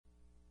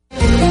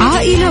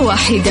عائلة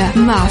واحدة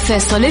مع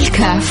فيصل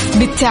الكاف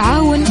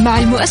بالتعاون مع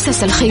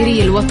المؤسسة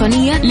الخيرية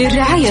الوطنية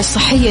للرعاية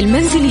الصحية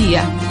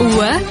المنزلية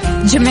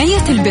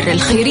وجمعية البر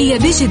الخيرية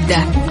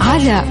بجدة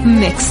على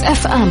ميكس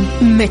اف ام.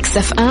 ميكس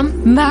اف ام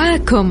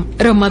معاكم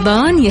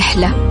رمضان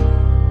يحلى.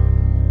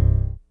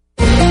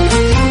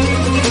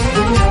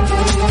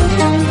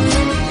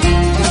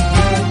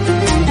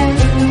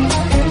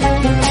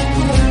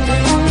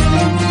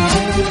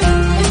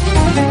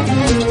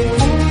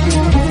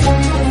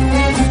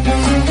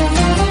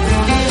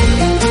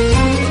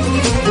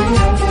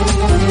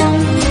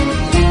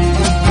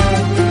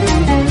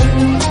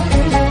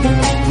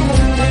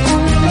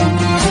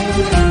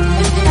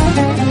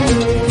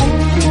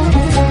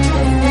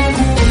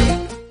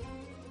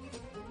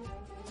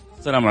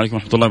 السلام عليكم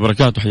ورحمة الله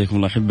وبركاته. حياكم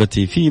الله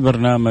أحبتي في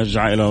برنامج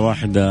عائلة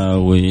واحدة،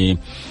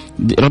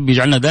 وربي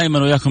يجعلنا دائما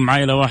وياكم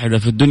عائلة واحدة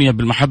في الدنيا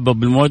بالمحبة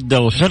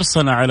وبالمودة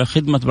وحرصنا على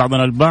خدمة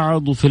بعضنا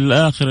البعض، وفي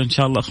الآخر إن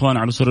شاء الله أخوان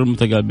على سرر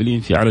متقابلين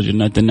في أعلى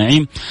جنات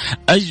النعيم.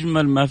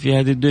 أجمل ما في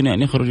هذه الدنيا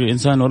أن يخرج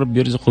الإنسان وربي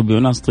يرزقه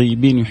بأناس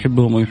طيبين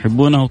يحبهم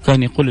ويحبونه.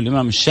 كان يقول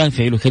الإمام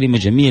الشافعي له كلمة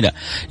جميلة،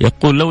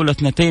 يقول لولا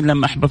اثنتين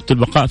لما أحببت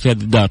البقاء في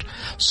هذه الدار،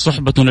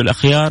 صحبة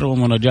الأخيار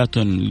ومناجاة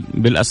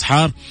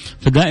بالأسحار.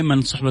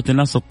 فدائما صحبة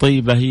الناس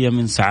الطيبة هي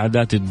من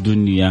سعادات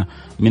الدنيا.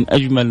 من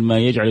أجمل ما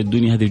يجعل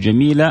الدنيا هذه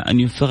جميلة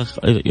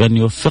أن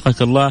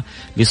يوفقك الله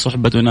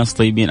لصحبة ناس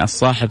طيبين.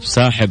 الصاحب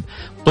ساحب،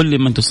 قل لي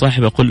من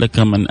تصاحب أقول لك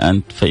من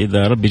أنت.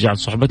 فإذا ربي جعل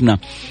صحبتنا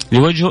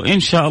لوجهه إن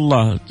شاء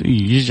الله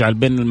يجعل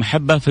بين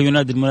المحبة،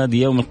 فينادي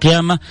المنادي يوم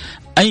القيامة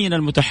أين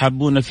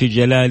المتحابون في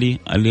جلالي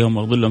اليوم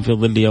أظلهم في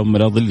ظلي يوم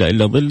لا ظل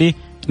إلا ظلي.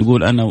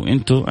 نقول أنا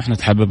وإنتو إحنا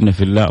تحببنا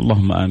في الله،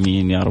 اللهم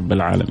آمين يا رب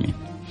العالمين.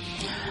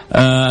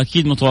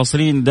 أكيد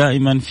متواصلين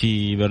دائما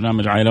في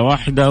برنامج عائلة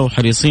واحدة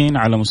وحريصين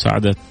على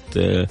مساعدة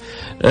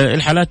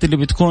الحالات اللي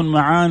بتكون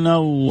معانا.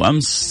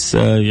 وأمس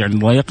يعني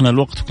ضايقنا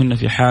الوقت، كنا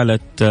في حالة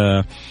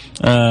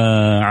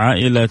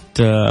عائلة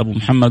أبو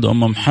محمد وأم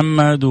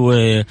محمد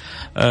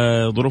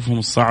وظروفهم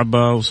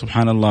الصعبة،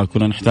 وسبحان الله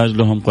كنا نحتاج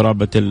لهم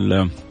قرابة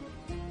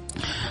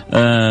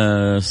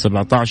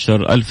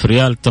 17,000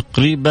 ريال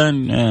تقريبا.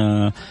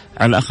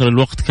 على آخر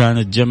الوقت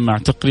كانت جمع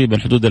تقريبا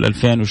حدود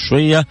 2000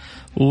 وشوية.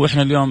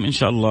 وإحنا اليوم إن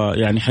شاء الله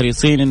يعني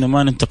حريصين إنه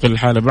ما ننتقل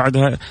الحالة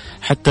بعدها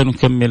حتى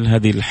نكمل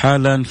هذه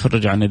الحالة،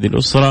 نفرج عن هذه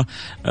الأسرة.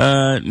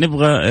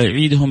 نبغى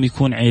عيدهم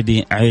يكون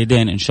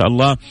عيدين إن شاء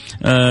الله،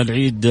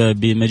 العيد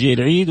بمجيء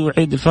العيد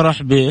وعيد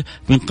الفرح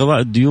بانقضاء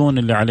الديون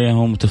اللي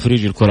عليهم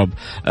وتفريج الكرب.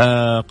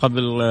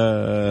 قبل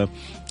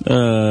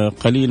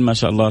قليل ما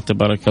شاء الله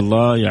تبارك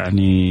الله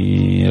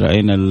يعني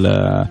رأينا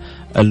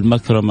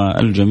المكرمة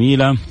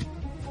الجميلة.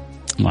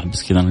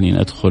 بس كذا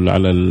خليني أدخل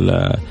على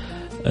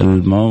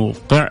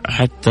الموقع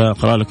حتى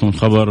أقرأ لكم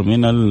الخبر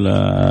من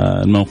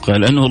الموقع،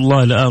 لأنه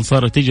والله الآن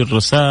صارت تيجي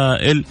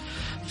الرسائل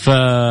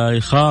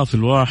فيخاف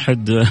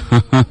الواحد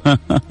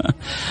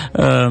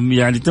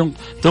يعني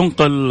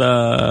تنقل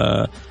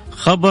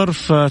خبر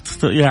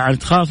يعني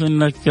تخاف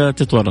انك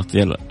تتورط.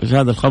 يلا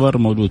هذا الخبر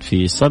موجود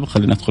في السابق،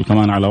 خلينا ندخل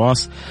كمان على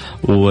واص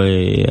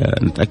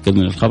ونتأكد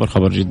من الخبر.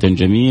 خبر جدا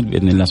جميل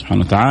بإذن الله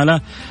سبحانه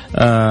وتعالى.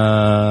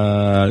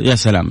 يا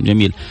سلام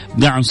جميل.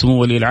 دعم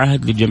سمو ولي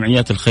العهد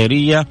للجمعيات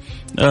الخيرية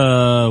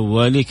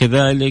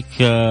ولكذلك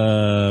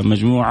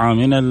مجموعة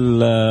من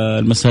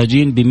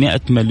المساجين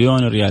ب100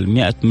 مليون ريال.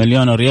 100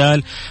 مليون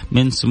ريال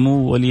من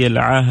سمو ولي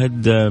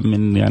العهد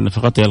من يعني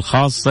نفقته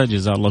الخاصة،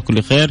 جزاه الله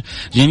كل خير.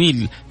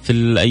 جميل في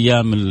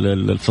الأيام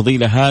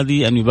الفضيلة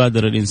هذه أن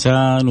يبادر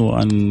الإنسان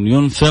وأن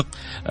ينفق.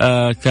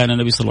 كان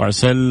النبي صلى الله عليه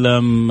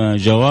وسلم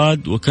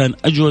جواد، وكان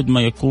أجود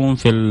ما يكون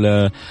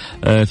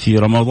في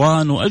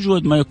رمضان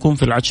وأجود ما يكون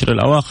في العشر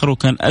الأواخر،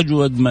 وكان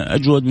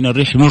أجود من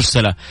الريح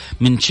المرسلة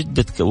من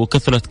شدة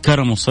وكثرة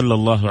كرمه صلى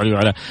الله عليه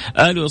وعلى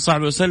آله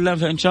وصحبه وسلم.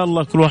 فإن شاء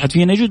الله كل واحد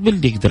فينا يجود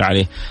باللي يقدر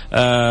عليه.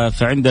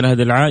 فعندنا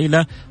هذه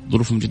العائلة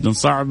ظروفهم جدا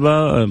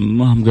صعبة،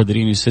 ما هم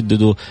قادرين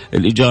يسددوا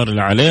الإيجار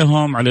اللي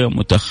عليهم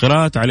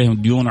متأخرات،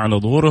 عليهم ديون على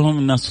ظهورهم،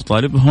 الناس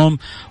تطالبهم،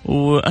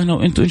 وأنا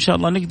وإنتوا إن شاء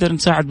الله نقدر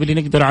نساعد باللي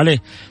نقدر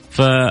عليه.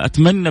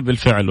 فأتمنى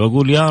بالفعل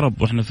وأقول يا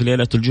رب، وإحنا في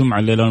ليلة الجمعة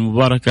الليلة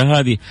المباركة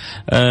هذه،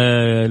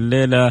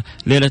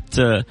 ليلة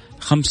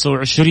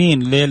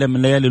 25 ليلة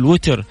من ليالي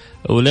الوتر،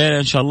 وليلة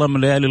إن شاء الله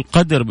من ليالي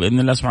القدر بإذن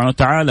الله سبحانه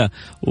وتعالى.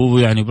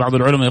 ويعني بعض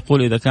العلماء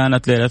يقول إذا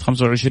كانت ليلة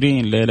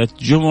 25 ليلة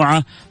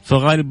جمعة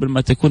فغالبا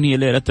ما تكون هي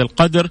ليلة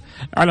القدر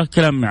على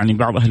كلام يعني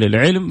بعض أهل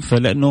العلم.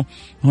 فلأنه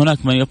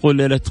هناك من يقول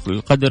ليلة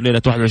القدر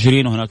ليلة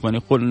 21، وهناك من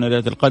يقول أن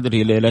ليلة القدر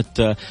هي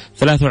ليلة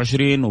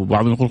 23،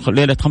 وبعضهم يقول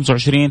ليلة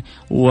 25،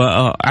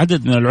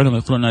 وعدد من العلماء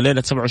يقولون أنها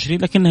ليلة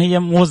 27، لكن هي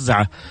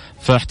موزعة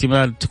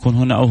فاحتمال تكون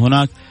هنا أو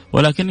هناك.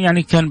 ولكن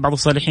يعني كان بعض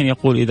الصالحين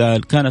يقول إذا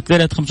كانت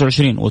ليلة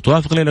 25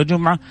 وتوافق ليلة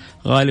جمعة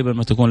غالبا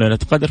ما تكون ليلة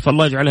قدر،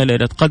 فالله يجعلها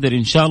ليلة قدر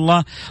إن شاء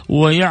الله،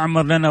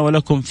 ويعمر لنا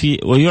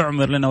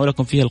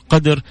ولكم فيه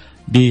القدر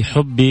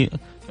بحب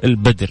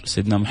البدر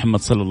سيدنا محمد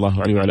صلى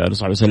الله عليه وعلى آله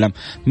وصحبه وسلم.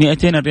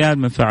 200 ريال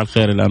من فاعل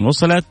خير الآن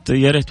وصلت.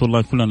 يا ريت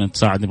والله كلنا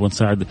نتساعد، نبغى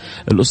نساعد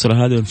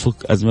الأسرة هذه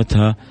ونفك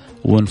أزمتها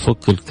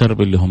ونفك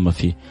الكرب اللي هم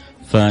فيه.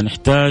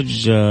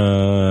 فنحتاج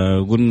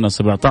قلنا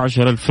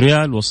 17,000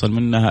 ريال، وصل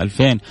منها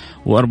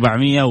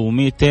 2,400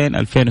 و200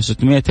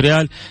 2,600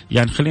 ريال.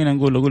 يعني خلينا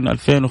نقول لو قلنا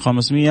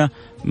 2,500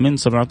 من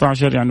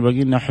 17 يعني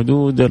باقي لنا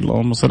حدود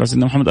اللهم صل على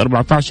سيدنا محمد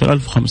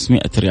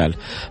 14,500 ريال.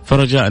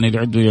 فرجاء اللي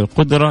عنده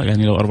القدرة،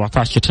 يعني لو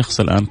 14 شخص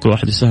الآن كل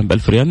واحد يساهم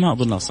ب1000 ريال ما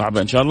أظنها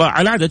صعبة إن شاء الله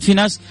على عدد. في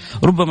ناس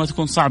ربما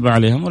تكون صعبة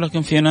عليهم،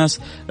 ولكن في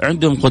ناس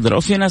عندهم قدرة،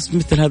 وفي ناس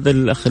مثل هذا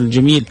الأخ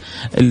الجميل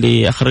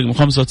اللي أخرج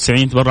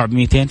 95 تبرع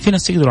ب200. في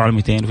ناس يقدروا على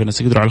 200 وفي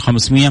ناس يقدروا على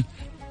 500.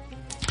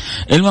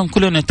 المهم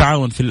كلنا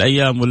نتعاون في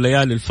الأيام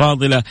والليالي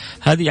الفاضلة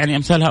هذه. يعني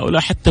أمثال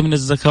هؤلاء حتى من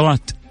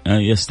الزكوات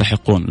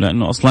يستحقون،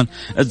 لأنه أصلا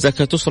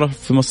الزكاة تصرف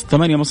في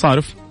 8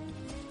 مصارف،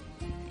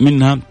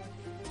 منها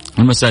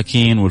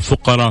المساكين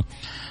والفقراء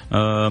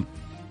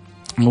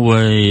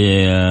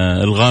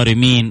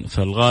والغارمين.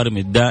 فالغارم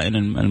الدائن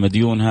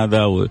المديون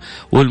هذا،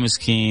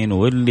 والمسكين،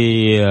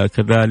 واللي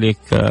كذلك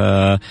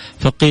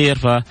فقير.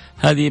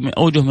 فهذه من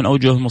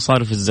أوجه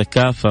مصارف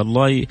الزكاة.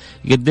 فالله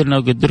يقدرنا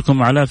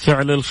ويقدركم على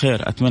فعل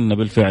الخير. أتمنى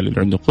بالفعل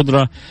اللي عنده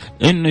قدرة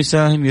إنه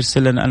يساهم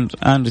يرسل لنا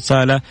الآن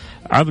رسالة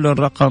عبر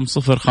الرقم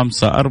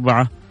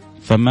 054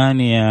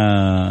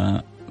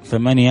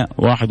 8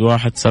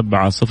 11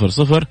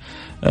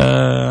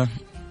 700.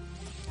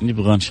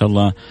 نبغى إن شاء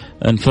الله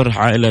نفرح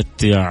عائلة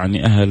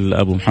يعني أهل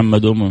أبو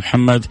محمد وأم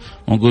محمد،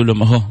 ونقول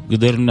لهم أهو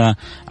قدرنا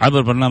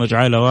عبر برنامج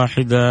عائلة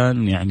واحدة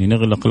يعني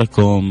نغلق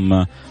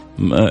لكم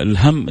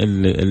الهم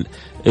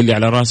اللي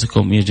على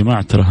راسكم. يا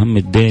جماعة ترى هم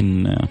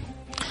الدين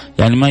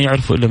يعني ما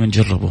يعرفوا إلا من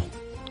جربه.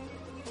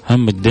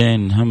 هم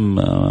الدين هم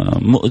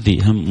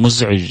مؤذي، هم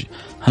مزعج،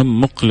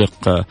 هم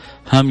مقلق،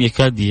 هم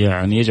يكاد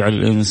يعني يجعل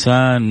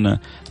الإنسان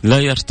لا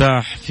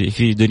يرتاح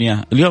في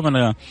دنياه. اليوم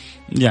أنا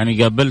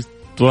يعني قابلت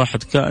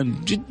واحد كان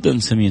جدا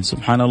سمين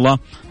سبحان الله،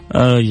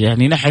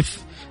 يعني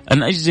نحف.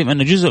 أنا أجزم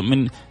أن جزء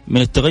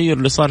من التغير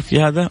اللي صار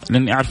في هذا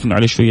لأني أعرف أنه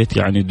عليه شوية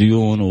يعني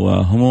ديون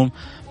وهموم.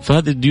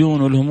 فهذه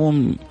الديون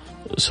والهموم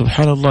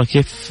سبحان الله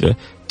كيف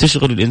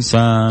تشغل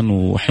الإنسان،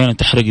 وأحيانا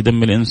تحرق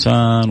دم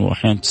الإنسان،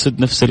 وأحيانا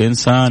تسد نفس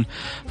الإنسان،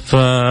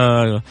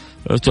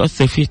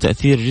 فتؤثر فيه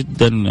تأثير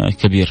جدا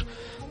كبير.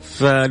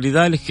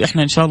 فلذلك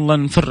إحنا إن شاء الله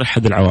نفرح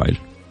هذه العوائل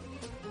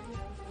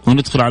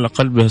وندخل على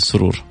قلبها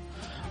السرور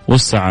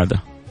والسعادة.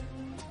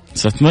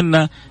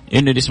 سأتمنى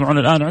إن اللي يسمعون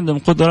الآن عندهم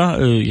قدرة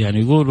يعني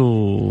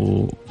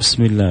يقولوا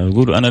بسم الله،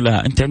 يقولوا أنا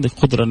لها. أنت عندك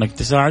قدرة أنك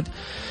تساعد،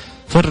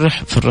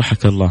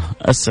 فرحك الله،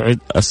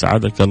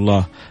 أسعدك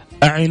الله،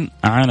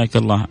 أعانك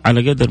الله.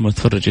 على قدر ما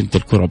تفرج أنت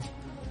الكرب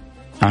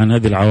عن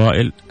هذه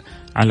العوائل،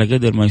 على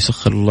قدر ما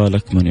يسخر الله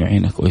لك من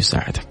يعينك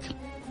ويساعدك،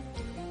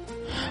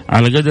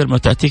 على قدر ما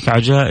تأتيك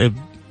عجائب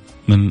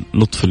من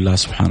لطف الله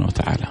سبحانه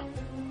وتعالى.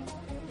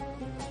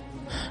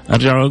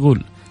 أرجع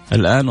وأقول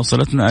الآن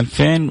وصلتنا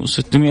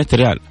 2600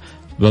 ريال،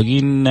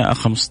 باقينا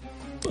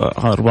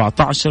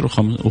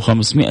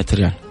 14,500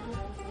 ريال.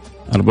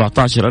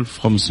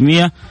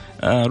 14,500.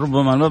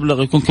 ربما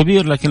المبلغ يكون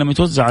كبير، لكن لما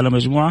يتوزع على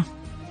مجموعة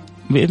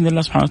بإذن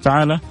الله سبحانه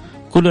وتعالى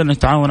كلنا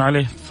نتعاون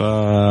عليه.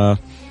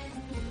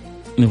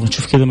 نبغى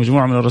نشوف كذا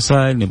مجموعة من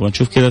الرسائل، نبغى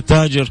نشوف كذا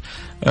تاجر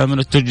من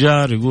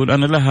التجار يقول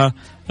أنا لها.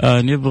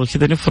 نبغى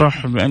كذا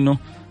نفرح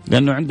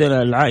لأنه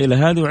عندنا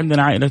العائلة هذه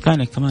وعندنا عائلة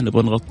ثانية كمان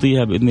نبغى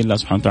نغطيها بإذن الله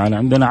سبحانه وتعالى.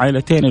 عندنا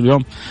عائلتين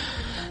اليوم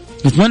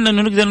نتمنى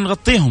أنه نقدر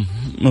نغطيهم،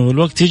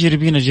 والوقت يجري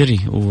بينا جري،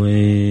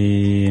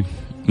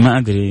 وما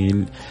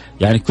أدري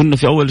يعني كنا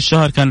في أول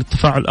الشهر كان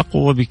التفاعل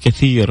أقوى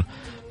بكثير.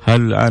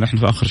 هل الآن احنا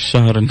في آخر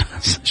الشهر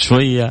الناس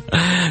شوية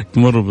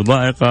تمر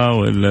بضائقة،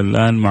 ولا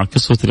الآن مع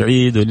قصة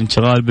العيد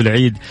والانشغال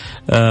بالعيد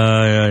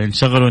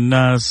انشغلوا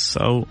الناس،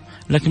 أو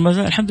لكن ما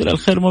زال الحمد لله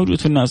الخير موجود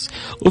في الناس،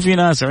 وفي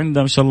ناس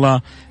عندها ما شاء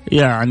الله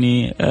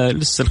يعني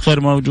لسه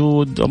الخير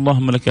موجود.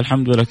 اللهم لك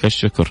الحمد ولك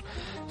الشكر.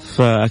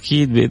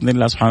 فأكيد بإذن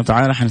الله سبحانه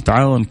وتعالى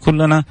حنتعاون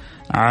كلنا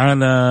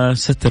على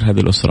ستر هذه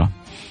الأسرة.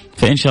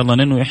 فإن شاء الله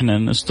ننوي إحنا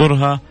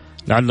نسترها،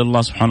 لعل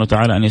الله سبحانه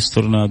وتعالى أن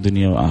يسترنا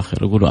دنيا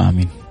وآخرة. قولوا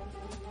آمين.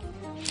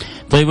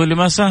 طيب واللي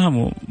ما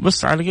ساهموا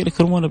بس على قول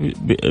اكرمونا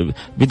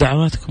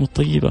بدعواتكم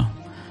الطيبة،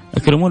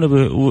 اكرمونا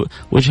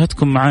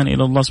بوجهتكم معانا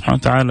إلى الله سبحانه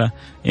وتعالى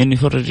أن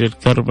يفرج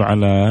الكرب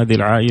على هذه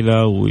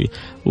العائلة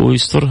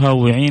ويسترها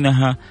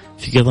ويعينها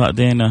في قضاء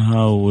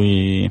دينها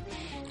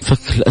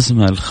وفك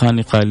الأزمة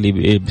الخانقة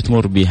اللي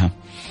بتمر بها.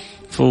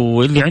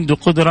 واللي عنده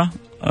قدرة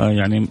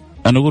يعني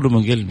أنا أقوله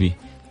من قلبي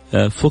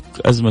فك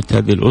أزمة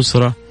هذه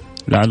الأسرة،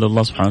 لعل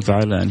الله سبحانه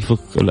وتعالى أن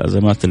يفك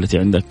الأزمات التي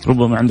عندك.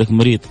 ربما عندك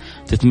مريض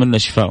تتمنى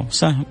شفاءه،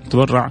 ساهم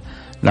تبرع،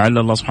 لعل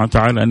الله سبحانه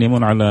وتعالى أن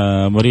يمن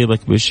على مريضك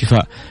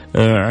بالشفاء.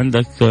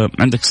 عندك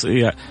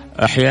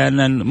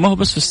أحيانا ما هو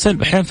بس في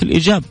السلب، أحيانا في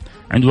الإيجاب.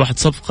 عنده واحد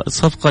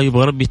صفقة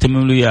يبغى ربي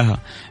يتمم له إياها،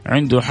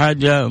 عنده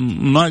حاجة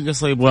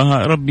ناقصة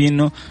يبغاها ربي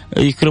إنه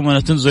يكرمنا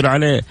تنزل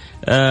عليه،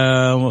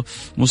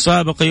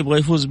 مسابقة يبغى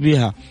يفوز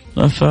بها.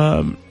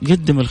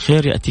 فقدم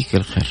الخير يأتيك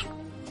الخير،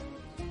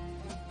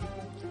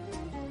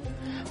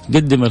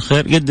 قدم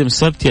الخير، قدم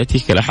السبت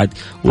يأتيك الأحد.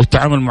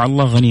 والتعامل مع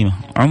الله غنيمة،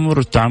 عمر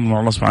التعامل مع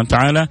الله سبحانه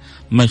وتعالى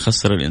ما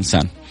يخسر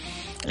الإنسان.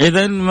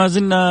 إذا ما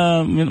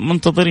زلنا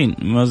منتظرين،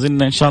 ما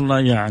زلنا إن شاء الله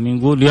يعني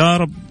نقول يا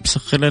رب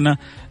سخر لنا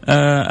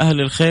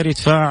أهل الخير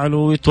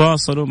يتفاعلوا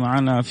ويتواصلوا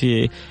معنا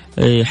في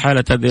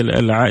حالة هذه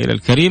العائلة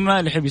الكريمة.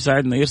 اللي يحب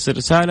يساعدنا يرسل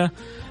رسالة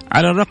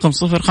على الرقم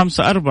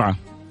 054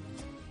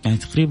 يعني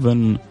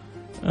تقريبا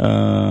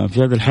في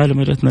هذه الحالة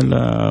ما جاتنا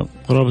إلا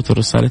قرابة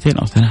الرسالتين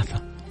أو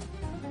 3.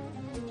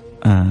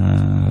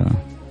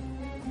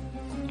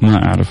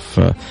 ما أعرف،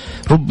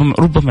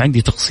 ربما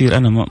عندي تقصير،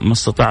 أنا ما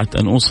استطعت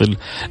أن أوصل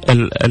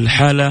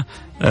الحالة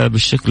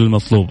بالشكل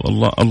المطلوب.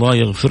 الله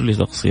يغفر لي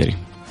تقصيري،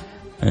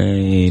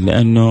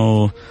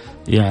 لأنه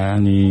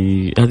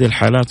يعني هذه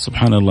الحالات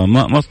سبحان الله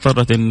ما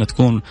اضطرت أن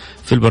تكون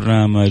في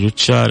البرنامج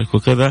وتشارك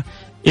وكذا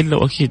إلا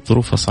وأكيد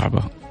ظروفها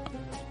صعبة،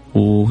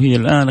 وهي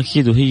الآن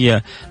أكيد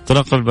وهي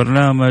تراقب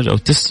البرنامج أو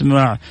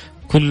تسمع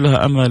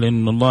كلها أمل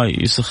أن الله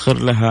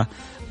يسخر لها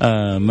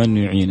من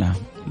يعينها.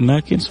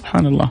 لكن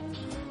سبحان الله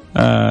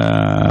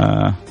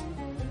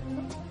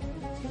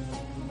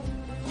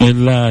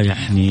إلا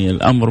يعني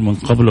الأمر من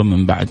قبل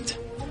ومن بعد.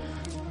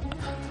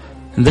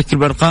 نذكر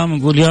بأرقام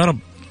نقول يا رب،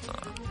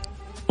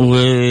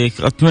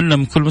 وأتمنى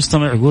من كل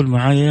مستمع يقول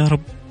معايا يا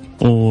رب،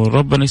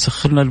 وربنا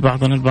يسخرنا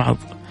لبعضنا البعض.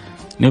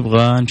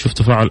 نبغى نشوف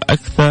تفاعل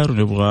أكثر،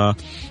 ونبغى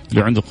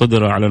اللي عنده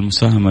قدرة على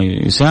المساهمة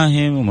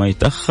يساهم وما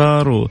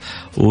يتأخر،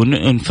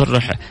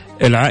 ونفرح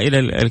العائلة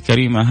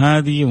الكريمة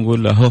هذه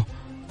ونقول له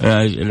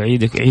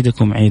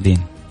عيدكم عيدين،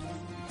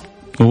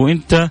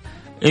 وانت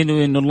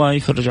انه ان الله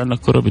يفرج عنك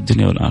كرب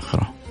الدنيا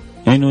والآخرة،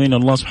 انه ان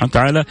الله سبحانه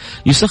وتعالى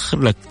يسخر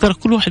لك. ترى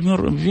كل واحد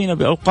فينا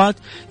بأوقات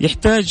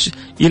يحتاج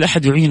إلى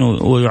أحد يعينه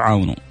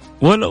ويعاونه،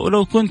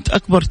 ولو كنت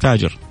أكبر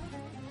تاجر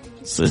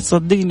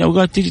صدقني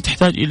أوقات تيجي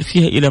تحتاج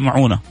فيها إلى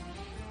معونة.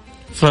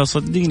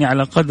 فصدقني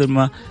على قدر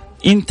ما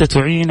أنت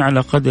تعين على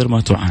قدر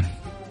ما تعان.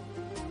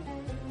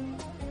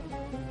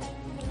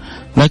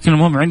 لكن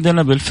المهم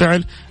عندنا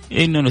بالفعل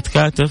إنه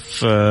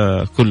نتكاتف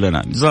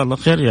كلنا. جزاه الله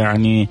خير.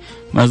 يعني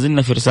ما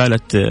زلنا في رسالة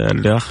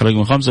اللي آخر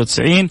رقم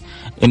 95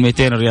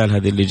 200 ريال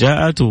هذه اللي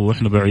جاءت،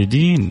 وإحنا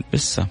بعيدين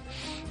لسه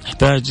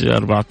نحتاج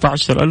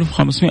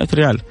 14,500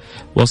 ريال.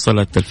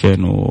 وصلت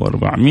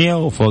 2400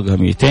 وفوقها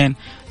 200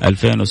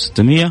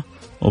 2600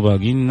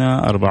 وباقي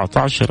لنا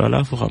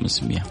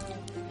 14,500.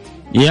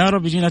 يا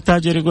رب يجينا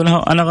تاجر يقول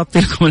أنا أغطي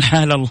لكم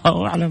الحالة،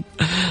 الله أعلم،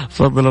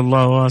 فضل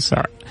الله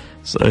واسع.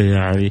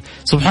 يعني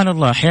سبحان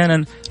الله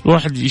أحيانا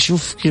الواحد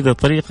يشوف كذا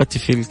طريقتي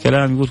في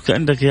الكلام يقول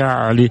كأنك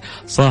يعني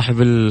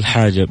صاحب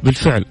الحاجة.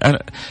 بالفعل أنا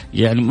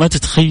يعني ما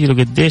تتخيلوا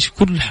قديش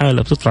كل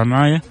حالة بتطلع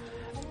معايا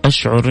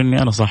أشعر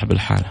أني أنا صاحب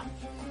الحالة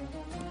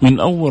من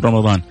أول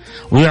رمضان.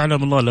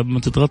 ويعلم الله لما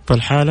تتغطى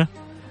الحالة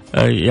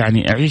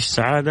يعني أعيش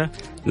سعادة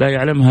لا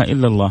يعلمها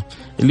إلا الله.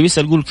 اللي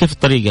يسأل يقول كيف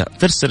الطريقة؟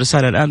 ترسل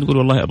رسالة الآن تقول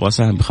والله أبغى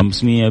أساهم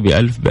ب500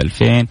 ب1000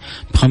 ب2000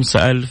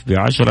 ب5000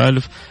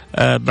 ب10000.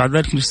 بعد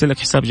ذلك نرسل لك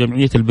حساب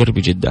جمعية البر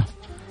بجدة.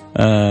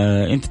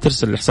 أنت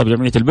ترسل حساب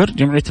جمعية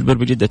البر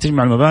بجدة،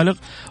 تجمع المبالغ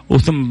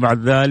وثم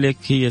بعد ذلك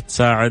هي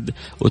تساعد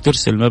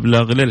وترسل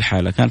مبلغ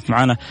للحالة. كانت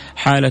معنا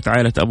حالة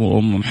عائلة أبو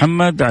أم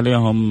محمد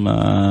عليهم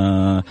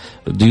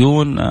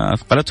ديون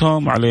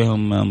أثقلتهم،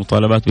 عليهم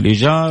مطالبات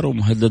بالإيجار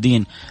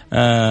ومهددين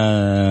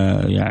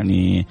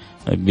يعني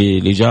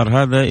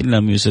بالإيجار هذا إن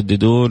لم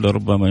يسددوا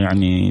لربما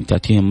يعني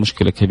تأتيهم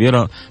مشكلة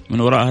كبيرة من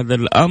وراء هذا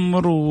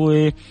الأمر.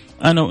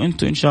 وأنا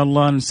وأنتم إن شاء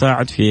الله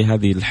نساعد في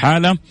هذه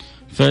الحالة.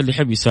 فاللي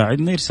يحب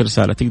يساعدنا يرسل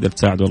رسالة. تقدر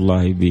تساعد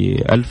والله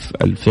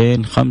ب1000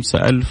 2000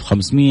 5000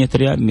 500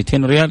 ريال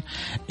 200 ريال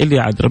اللي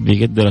عاد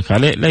ربي يقدرك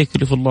عليه. لا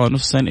يكلف الله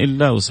نفسا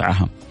إلا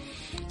وسعها.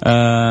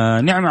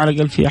 نعم على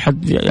الأقل في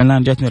أحد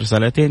الآن جاتني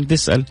رسالتين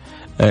تسأل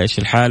إيش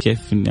الحال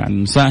كيف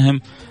يعني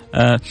نساهم.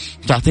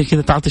 تعطي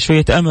كذا تعطي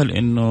شوية أمل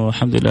إنه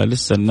الحمد لله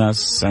لسه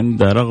الناس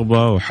عندها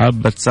رغبة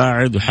وحابة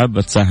تساعد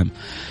وحابة تساهم.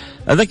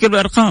 أذكر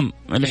بأرقام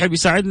اللي يحب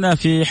يساعدنا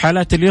في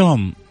حالات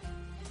اليوم.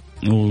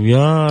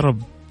 ويا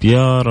رب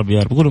يا رب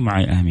يا رب قولوا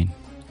معي آمين.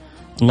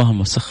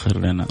 اللهم سخر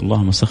لنا،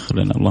 اللهم سخر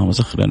لنا، اللهم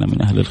سخر لنا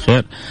من أهل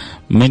الخير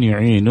من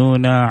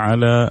يعينونا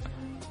على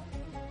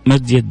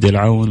مد يد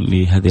العون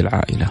لهذه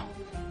العائلة.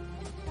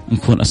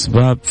 نكون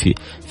أسباب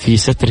في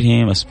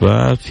سترهم،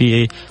 أسباب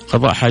في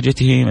قضاء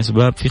حاجتهم،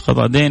 أسباب في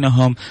قضاء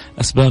دينهم،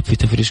 أسباب في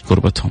تفريج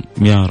كربتهم.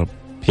 يا رب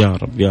يا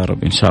رب يا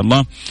رب إن شاء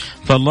الله.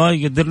 فالله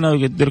يقدرنا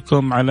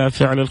ويقدركم على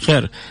فعل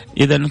الخير.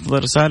 إذا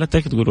ننتظر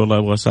رسالتك تقول والله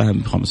أبغى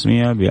ساهم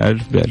ب500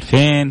 ب1000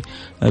 ب2000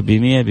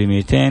 ب100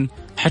 ب200.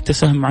 حتى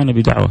ساهم معنا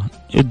بدعوة.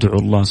 ادعوا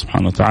الله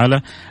سبحانه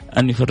وتعالى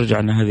أن يفرج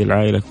عنا هذه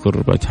العائلة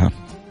كربتها.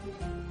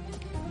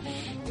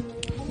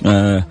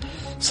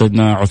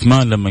 سيدنا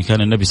عثمان لما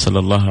كان النبي صلى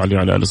الله عليه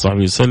وعلى آله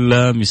وصحبه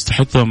وسلم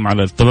يستحثهم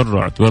على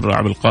التبرع،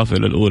 تبرع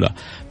بالقافلة الأولى،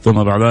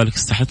 ثم بعد ذلك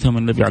استحثهم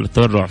النبي على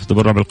التبرع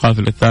فتبرع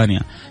بالقافلة الثانية،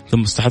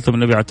 ثم استحثهم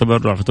النبي على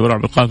التبرع فتبرع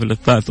بالقافلة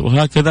الثالثة،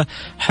 وهكذا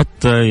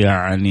حتى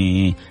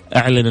يعني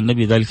أعلن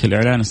النبي ذلك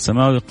الإعلان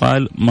السماوي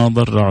قال ما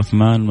ضر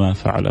عثمان ما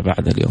فعل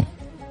بعد اليوم.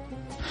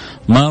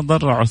 ما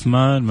ضر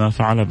عثمان ما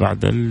فعل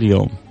بعد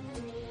اليوم.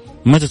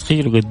 ما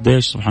تتخيلوا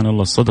قديش سبحان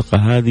الله الصدقة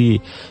هذه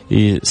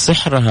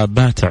سحرها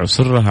باتع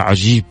وسرها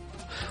عجيب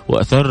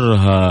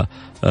وأثرها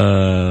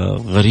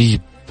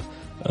غريب.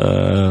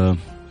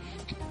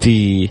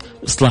 في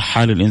إصلاح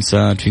حال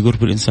الإنسان، في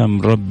قرب الإنسان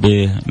من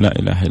ربه. لا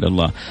إله إلا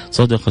الله.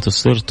 صدقة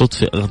السر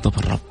تطفئ غضب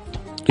الرب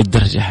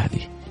للدرجة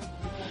هذه.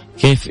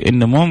 كيف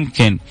إن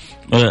ممكن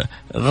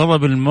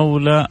غضب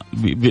المولى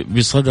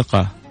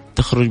بصدقة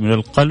تخرج من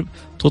القلب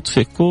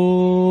تطفئ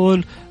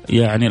كل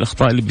يعني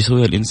الأخطاء اللي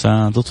بيسويها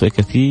الإنسان، تطفئ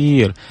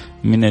كثير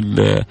من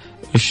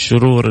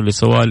الشرور اللي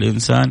سواها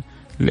الإنسان،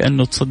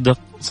 لأنه تصدق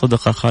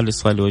صدقة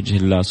خالصة لوجه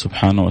الله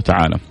سبحانه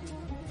وتعالى.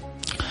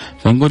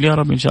 فنقول يا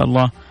رب إن شاء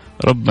الله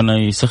ربنا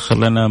يسخر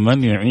لنا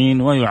من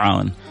يعين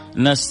ويعاون.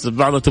 الناس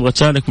بعضها تبغى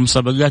تشارك في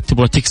مسابقات،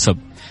 تبغى تكسب،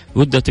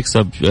 ودها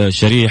تكسب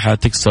شريحة،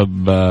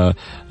 تكسب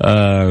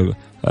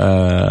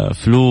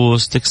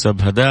فلوس،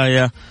 تكسب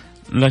هدايا،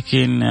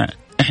 لكن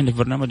احنا في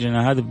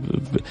برنامجنا هذا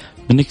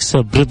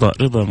بنكسب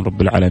رضا من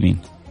رب العالمين.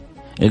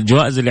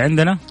 الجوائز اللي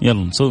عندنا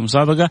يلا نسوي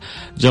مسابقة،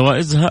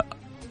 جوائزها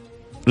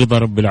رضا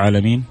رب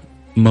العالمين،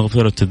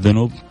 مغفرة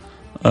الذنوب،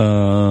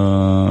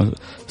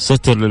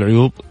 ستر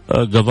للعيوب،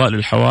 قضاء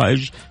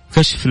للحوائج،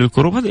 كشف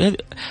للكروب.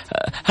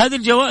 هذه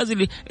الجوائز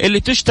اللي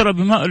تشترى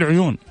بماء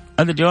العيون،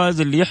 هذه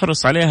الجوائز اللي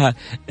يحرص عليها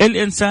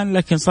الإنسان،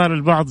 لكن صار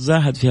البعض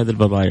زاهد في هذه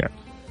البضائع.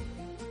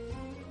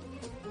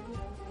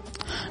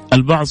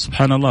 البعض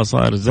سبحان الله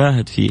صار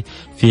زاهد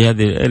في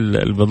هذه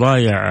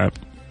البضائع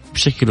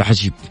بشكل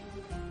عجيب.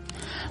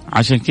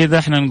 عشان كذا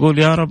احنا نقول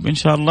يا رب إن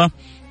شاء الله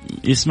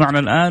يسمعنا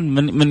الآن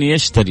من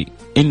يشتري.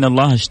 إن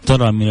الله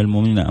اشترى من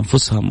المؤمنين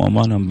أنفسهم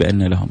وأموالهم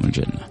بأن لهم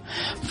الجنة.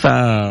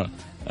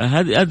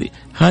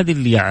 هذه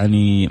اللي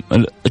يعني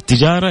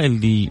التجارة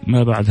اللي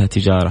ما بعدها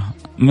تجارة.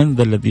 من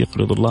ذا الذي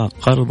يقرض الله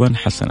قرضا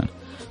حسنا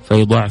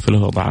فيضاعف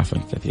له ضعفا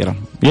كثيرا.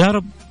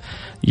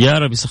 يا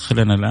رب يسخر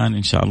لنا الآن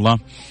إن شاء الله.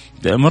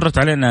 مرت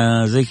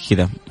علينا زي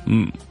كذا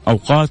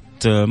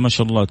أوقات ما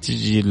شاء الله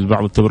تجي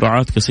لبعض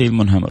التبرعات كسيل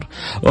منهمر،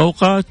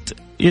 وأوقات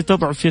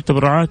يتضع فيه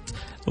تبرعات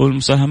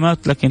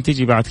والمساهمات لكن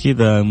تجي بعد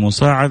كذا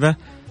مساعدة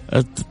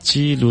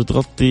تشيل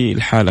وتغطي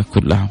الحالة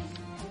كلها.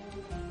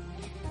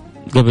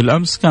 قبل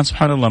أمس كان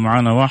سبحان الله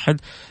معنا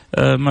واحد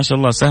ما شاء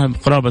الله ساهم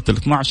بقرابة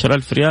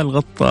 12,000 ريال،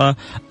 غطى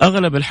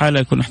أغلب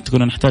الحالة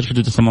كنا نحتاج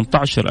حدود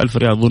 18,000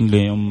 ريال أظن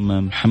ليوم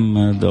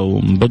محمد أو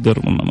بدر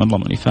والله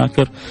ماني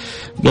فاكر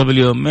قبل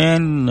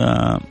يومين.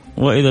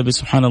 وإذا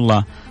بسبحان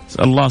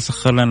الله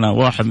سخر لنا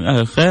واحد من أهل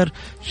الخير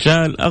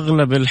شال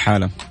أغلب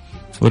الحالة.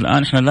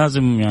 والآن إحنا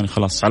لازم يعني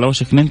خلاص على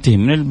وشك ننتهي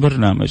من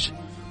البرنامج.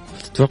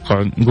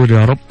 تتوقع نقول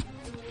يا رب،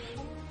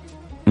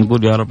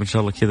 نقول يا رب إن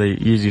شاء الله كذا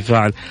يجي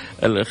فاعل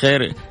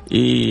الخير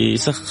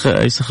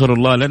يسخر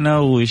الله لنا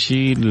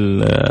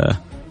ويشيل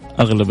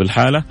أغلب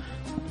الحالة.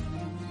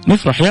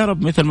 نفرح يا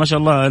رب مثل ما شاء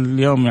الله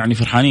اليوم يعني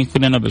فرحانين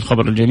كلنا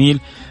بالخبر الجميل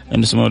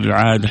أن سمو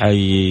العاد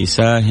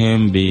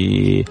حيساهم ب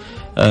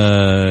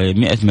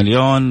 100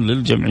 مليون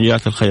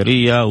للجمعيات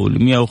الخيرية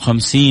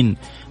وال150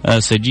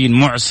 سجين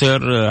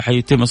معسر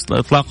حيتم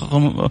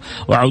إطلاقهم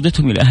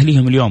وعودتهم إلى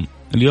أهلهم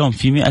اليوم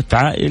في 100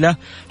 عائلة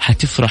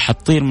حتفرح،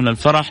 حتطير من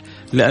الفرح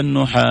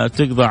لأنه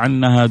حتقضى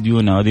عنها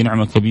ديونها. هذه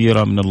نعمة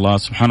كبيرة من الله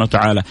سبحانه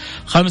وتعالى.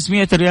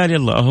 500 ريال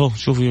يلا أهو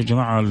شوفوا يا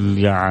جماعة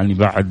يعني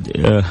بعد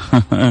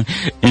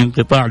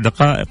انقطاع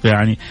دقائق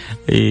يعني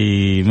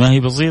ما هي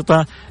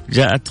بسيطة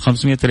جاءت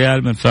 500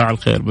 ريال من فاعل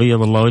خير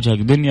بيض الله وجهك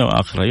دنيا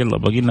وآخرة. يلا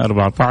باقي لنا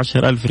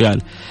 14,000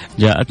 ريال،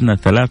 جاءتنا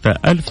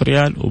 3,000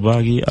 ريال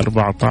وباقي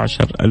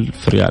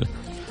 14,000 ريال.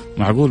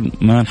 معقول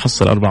ما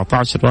نحصل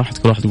 14 واحد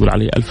كل واحد يقول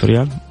عليه 1000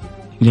 ريال؟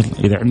 يلا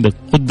إذا عندك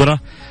قدرة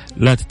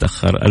لا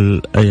تتأخر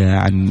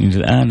يعني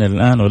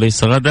الآن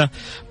وليس غدا.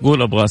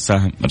 قول أبغى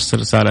أساهم، ارسل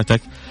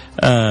رسالتك،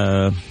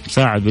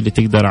 ساعد باللي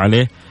تقدر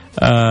عليه،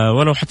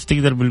 ولو حتى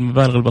تقدر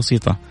بالمبالغ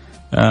البسيطة.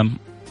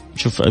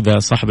 شوف إذا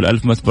صاحب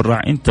 1000 ما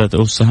تبرع أنت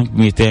ساهمت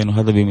ب200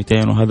 وهذا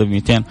ب200 وهذا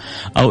ب200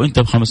 أو أنت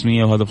ب500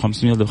 وهذا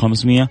ب500 وهذا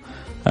ب500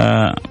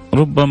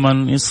 ربما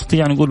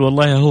نستطيع نقول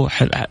والله هو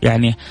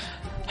يعني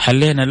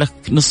حلينا لك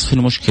نصف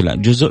المشكلة،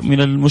 جزء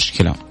من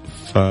المشكلة.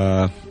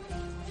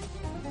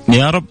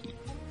 يا رب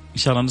إن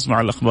شاء الله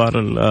نسمع الأخبار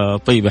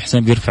الطيبة.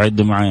 حسين بيرفع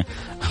يده معي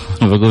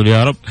بقول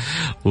يا رب،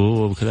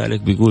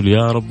 وكذلك بيقول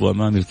يا رب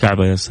وأمام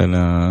الكعبة. يا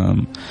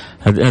سلام،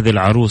 هذه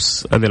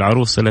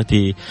العروس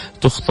التي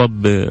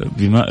تخطب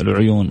بماء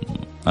العيون،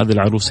 هذه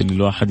العروس اللي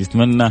الواحد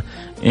يتمنى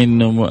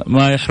إنه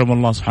ما يحرم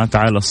الله سبحانه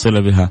وتعالى الصلة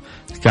بها،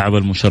 الكعبة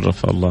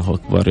المشرفة. الله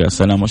أكبر، يا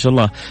سلام، ما شاء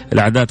الله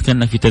الأعداد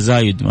كنا في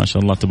تزايد ما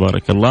شاء الله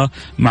تبارك الله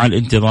مع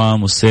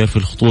الانتظام والسير في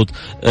الخطوط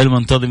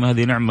المنتظمة.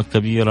 هذه نعمة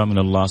كبيرة من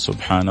الله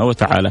سبحانه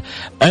وتعالى.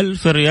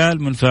 1000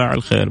 ريال من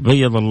فاعل خير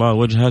بيض الله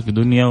وجهك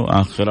دنيا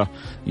وآخرة.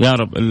 يا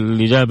رب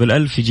اللي جاب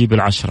 1000 يجيب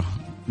 10.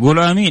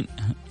 قولوا آمين.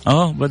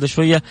 بدأ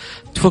شوية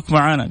تفك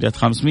معانا، جاءت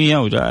 500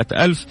 وجاءت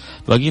 1000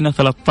 باقينا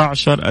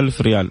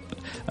 13,000 ريال.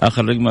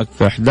 آخر رقمك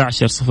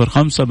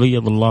 1105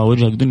 بيض الله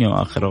وجهك دنيا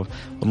وآخرة.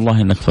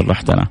 والله إنك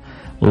فرحتنا.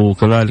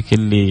 وكذلك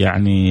اللي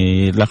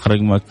يعني الآخر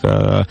رقمك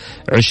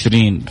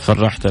 20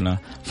 فرحتنا،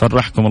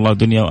 فرحكم الله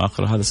دنيا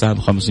وآخرة. هذا ساهم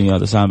 500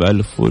 هذا ساهم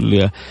 1000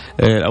 واللي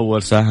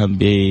الأول ساهم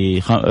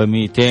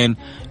 200.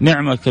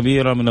 نعمة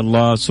كبيرة من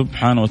الله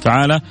سبحانه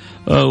وتعالى.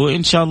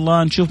 وإن شاء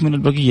الله نشوف من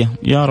البقية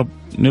يا رب،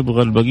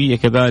 نبغى البقية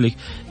كذلك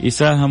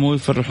يساهموا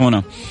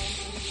ويفرحونا.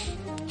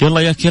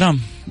 يلا يا كرام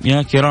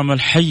يا كرام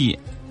الحي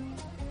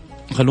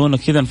خلونا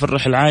كذا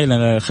نفرح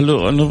العائلة،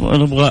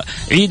 نبغى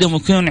عيدهم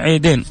ويكون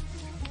عيدين،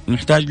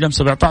 نحتاج لهم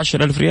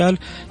 17,000 ريال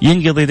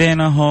ينقضي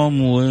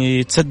دينهم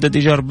ويتسدد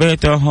إيجار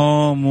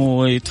بيتهم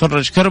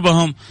ويتفرج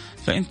كربهم.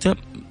 فأنت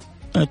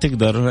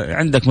تقدر،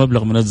 عندك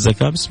مبلغ من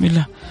الزكاة، بسم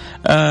الله.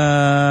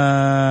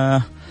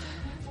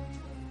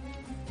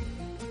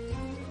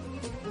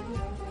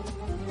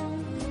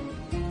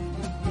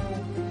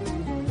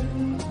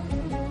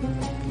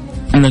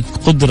 عندك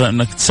قدرة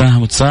أنك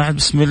تساهم وتساعد،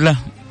 بسم الله.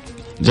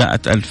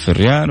 جاءت 1000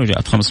 ريال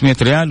وجاءت 500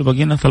 ريال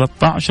وبقينا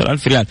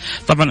 13,000 ريال.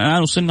 طبعا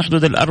الآن وصلنا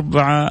حدود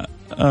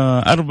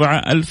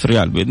 4,000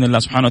 ريال بإذن الله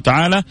سبحانه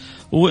وتعالى.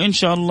 وإن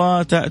شاء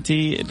الله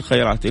تأتي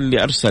الخيرات.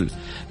 اللي أرسل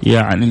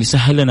يعني اللي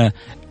سهل لنا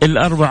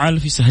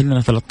 4,000 يسهل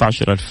لنا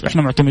 13,000.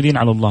 إحنا معتمدين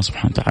على الله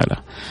سبحانه وتعالى،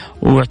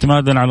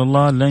 واعتمادا على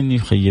الله لن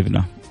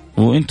يخيبنا.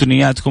 وإنتم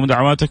نياتكم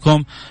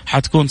ودعواتكم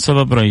حتكون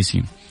سبب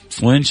رئيسي.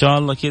 وإن شاء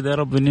الله كذا يا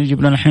رب نجيب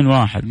لنا الحين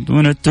واحد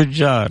من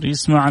التجار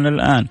يسمعنا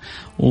الآن.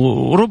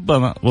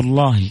 وربما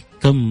والله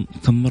كم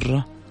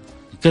مرة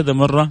كذا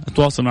مرة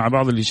أتواصل مع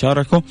بعض اللي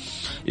شاركوا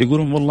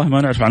يقولون والله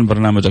ما نعرف عن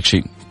برنامجك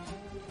شيء،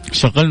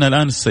 شغلنا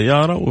الآن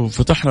السيارة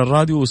وفتحنا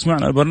الراديو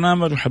وسمعنا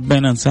البرنامج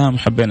وحبينا نساهم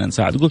وحبينا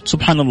نساعد. قلت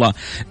سبحان الله،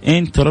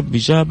 أنت ربي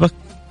جابك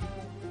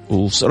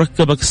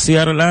وركبك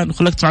السيارة الآن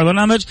وخلقت تسمع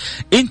البرنامج،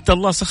 أنت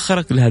الله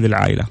سخرك لهذه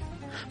العائلة.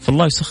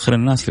 فالله يسخر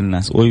الناس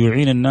للناس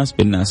ويعين الناس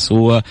بالناس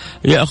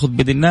ويأخذ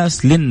بيد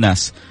الناس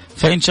للناس.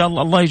 فإن شاء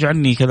الله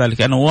يجعلني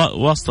كذلك أنا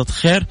واسطة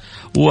خير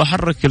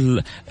وأحرك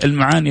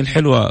المعاني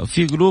الحلوة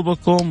في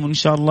قلوبكم، وإن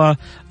شاء الله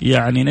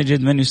يعني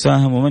نجد من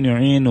يساهم ومن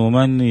يعين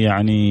ومن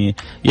يعني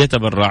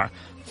يتبرع.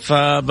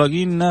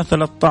 فبقينا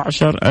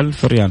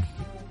 13,000 ريال.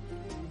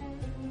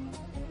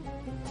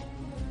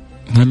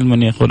 هل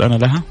من يقول أنا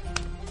لها؟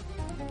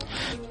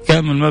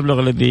 كم المبلغ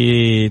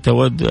الذي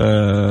تود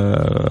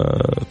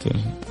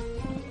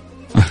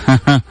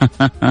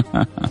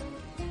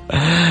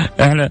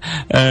احنا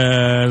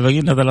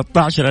بقينا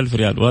 13,000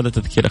 ريال، وهذا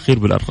تذكير أخير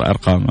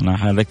بالأرقام. أنا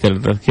حذكر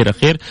تذكير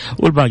أخير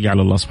والباقي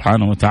على الله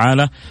سبحانه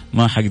وتعالى.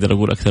 ما حقدر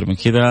أقول أكثر من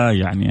كذا،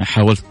 يعني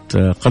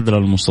حاولت قدر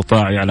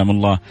المستطاع، يعلم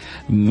الله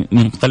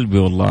من قلبي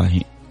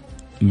والله،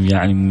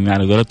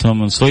 يعني قولتهم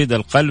من صيد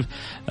القلب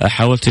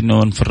حاولت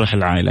إنه نفرح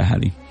العائلة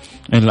هذه.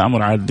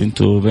 الأمر عاد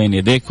أنتم بين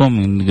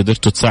يديكم، إن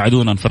قدرتوا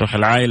تساعدونا نفرح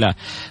العائلة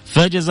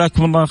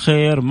فجزاكم الله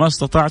خير. ما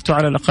استطعتوا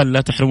على الأقل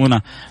لا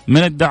تحرمونا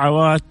من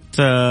الدعوات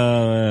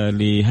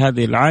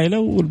لهذه العائلة،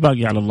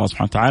 والباقي على الله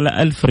سبحانه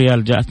وتعالى. 1000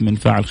 ريال جاءت من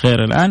فاعل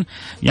خير الآن،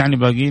 يعني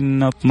باقي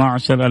لنا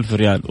 12,000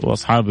 ريال.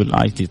 وأصحاب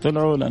الآي تي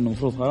طلعوا لأنه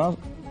المفروض خلاص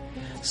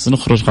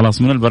سنخرج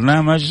خلاص من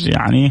البرنامج،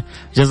 يعني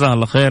جزاه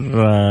الله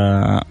خير.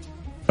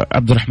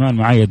 عبد الرحمن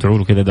معي يدعو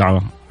له كذا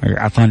دعوة،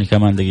 أعطاني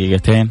كمان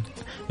دقيقتين،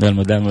 قال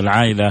مدام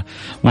العائلة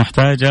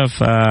محتاجة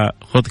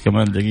فخذ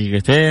كمان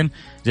دقيقتين.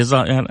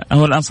 جزاه،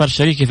 هو الآن صار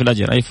شريكي في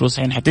الأجر، أي فلوس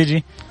حين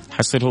حتيجي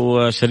حصير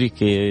هو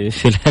شريكي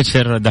في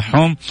الأجر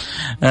دحوم.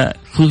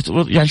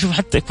 يعني شوف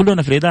حتى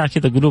كلنا في الإذاعة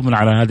كذا قلوبنا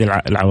على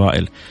هذه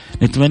العوائل.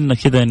 نتمنى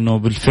كذا إنه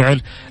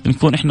بالفعل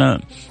نكون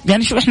إحنا،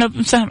 يعني شوف إحنا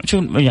بنساهم.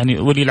 شوف يعني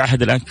ولي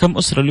العهد الآن كم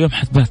أسرة اليوم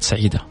حتبات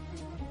سعيدة؟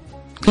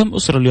 كم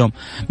أسرة اليوم؟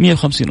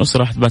 150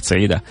 أسرة حتبات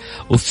سعيدة،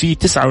 وفي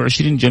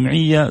 29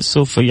 جمعية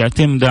سوف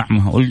يتم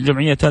دعمها،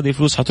 والجمعيات هذه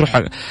فلوس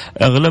حتروح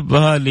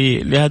أغلبها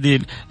لهذه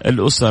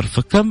الأسر.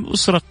 فكم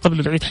أسرة قبل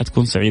العيد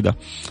حتكون سعيدة؟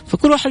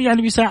 فكل واحد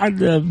يعني بيساعد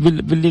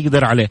باللي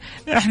يقدر عليه.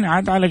 احنا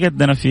عاد على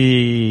قدنا في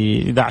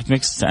إذاعة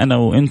ميكس أنا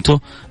وإنتو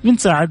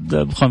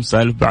بنساعد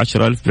ب5,000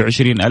 ب10,000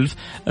 ب20,000.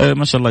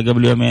 ما شاء الله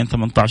قبل يومين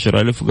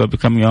 18,000، وقبل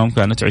كم يوم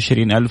كانت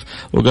 20,000،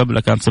 وقبل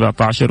كانت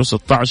 17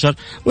 و16،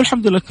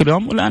 والحمد لله كل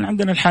يوم. والآن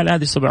عندنا الحالة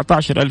هذه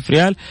 17,000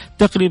 ريال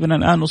تقريبا.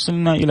 الآن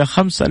وصلنا إلى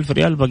 5,000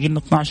 ريال، باقي لنا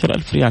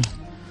 12,000 ريال.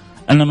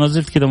 أنا ما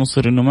زلت كذا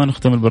مصر إنه ما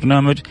نختم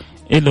البرنامج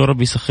إلا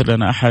وربي يسخر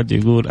لنا أحد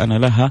يقول أنا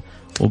لها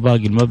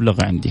وباقي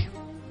المبلغ عندي.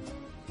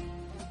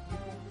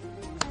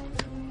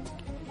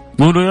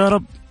 قولوا يا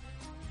رب.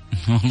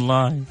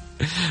 والله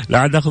لا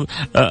عاد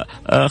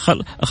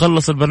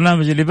أخلص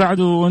البرنامج اللي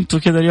بعده وأنتوا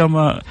كذا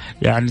اليوم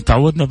يعني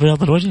تعودنا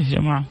بياض الوجه يا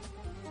جماعة.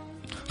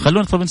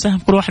 خلونا طب نساهم،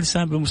 كل واحد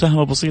يساهم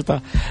بمساهمة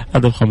بسيطة،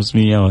 هذا ب500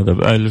 وهذا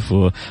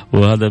ب1000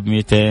 وهذا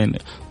ب200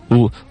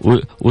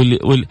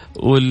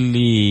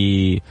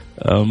 واللي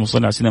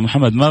مصنع سيدنا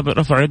محمد ما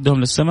رفع يدهم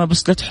للسماء.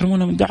 بس لا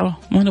تحرمونا من دعوة،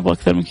 ما نبغى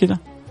أكثر من كذا.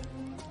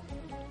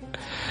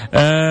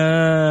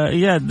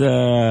 إياد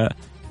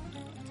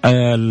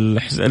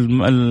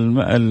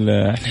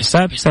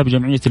الحساب حساب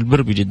جمعية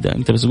البر بجدة.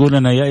 أنت بس قول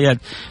لنا يا إياد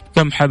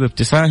كم حابب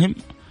تساهم،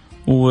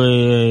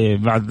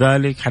 وبعد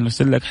ذلك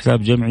حنرسل لك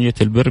حساب جمعية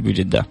البر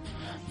بجدة.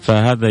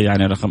 فهذا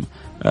يعني رقم،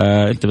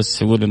 أنت بس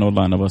تقول لنا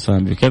والله أنا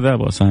بساهم بكذا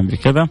بساهم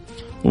بكذا،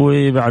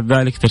 وبعد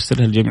ذلك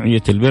ترسلها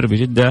لجمعية البر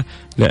بجدة،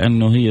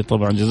 لأنه هي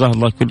طبعا جزاه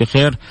الله كل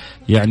خير.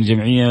 يعني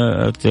جمعية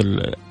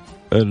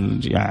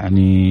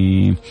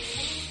يعني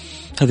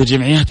هذه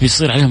الجمعيات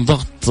بيصير عليهم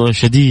ضغط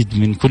شديد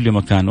من كل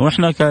مكان،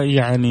 وإحنا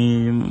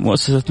يعني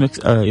مؤسسة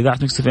إذاعة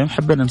ميكس FM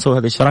حبينا نسوي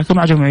هذه الشراكة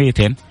مع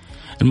جمعيتين.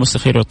 المؤسسة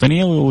الخيرية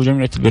الوطنية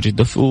وجمعية البر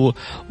جدة،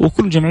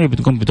 وكل جمعية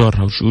بتقوم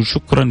بدورها،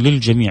 وشكرا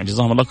للجميع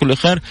جزاهم الله كل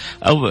خير.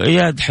 أو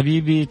إياد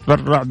حبيبي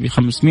تبرع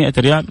ب500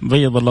 ريال،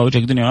 بيض الله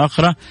وجهك دنيا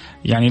وآخرة.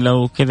 يعني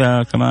لو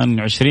كذا كمان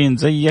 20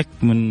 زيك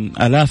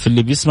من آلاف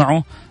اللي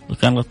بيسمعوا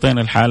كان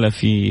غطينا الحالة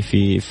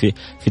في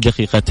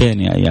دقيقتين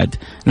يا إياد،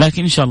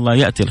 لكن إن شاء الله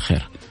يأتي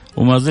الخير.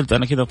 وما زلت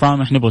أنا كذا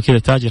طامح، نبغى كذا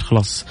تاجر،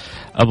 خلاص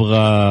أبغى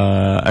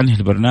أنهي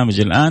البرنامج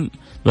الآن،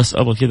 بس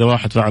أبغى كذا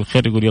واحد فاعل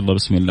خير يقول يلا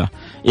بسم الله.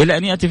 إلى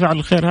أن يأتي فاعل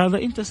الخير هذا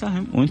أنت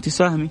ساهم، وأنت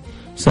ساهمي،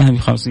 ساهم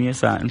ب500،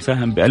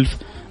 نساهم ب1000،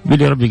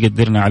 باللي ربي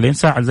يقدرنا عليه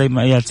نساعد. زي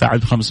ما إياد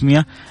ساعد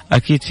ب500،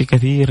 أكيد في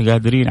كثير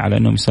قادرين على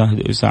أنهم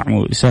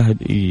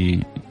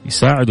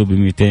يساعدوا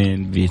ب200،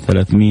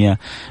 ب300،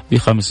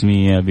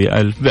 ب500،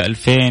 ب1000،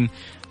 ب2000.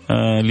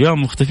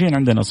 اليوم مختفين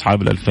عندنا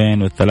أصحاب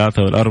 2000 وال3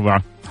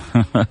 وال4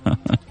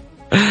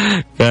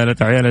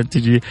 كانت عيالا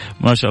تجي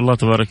ما شاء الله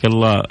تبارك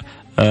الله،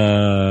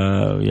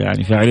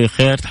 يعني فاعلين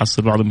خير،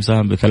 تحصل بعضهم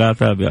يساهم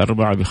ب3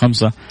 ب4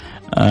 ب5.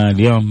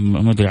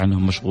 اليوم ما أدري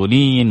عنهم،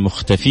 مشغولين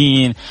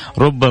مختفين،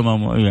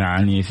 ربما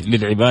يعني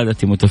للعبادة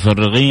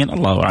متفرغين،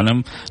 الله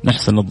أعلم.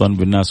 نحسن الظن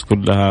بالناس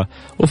كلها،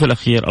 وفي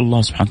الأخير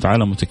الله سبحانه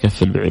وتعالى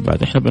متكفل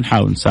بعباده، احنا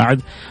بنحاول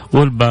نساعد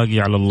والباقي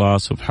على الله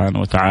سبحانه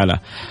وتعالى.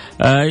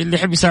 اللي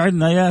يحب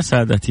يساعدنا يا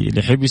سادتي، اللي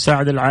يحب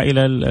يساعد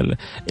العائلة، اللي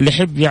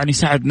يحب يعني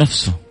يساعد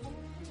نفسه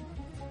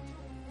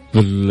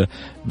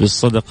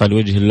بالصدقة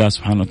لوجه الله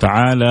سبحانه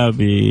وتعالى،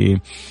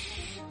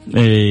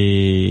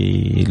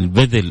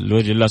 بالبذل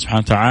لوجه الله سبحانه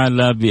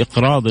وتعالى،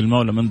 بإقراض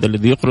المولى، من ذا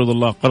الذي يقرض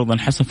الله قرضا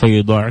حسنا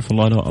فيضاعف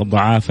الله له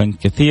أضعافا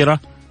كثيرة.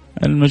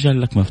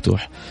 المجال لك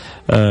مفتوح،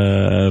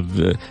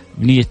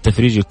 بنية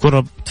تفريج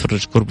كرب،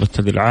 تفرج كربة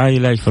هذه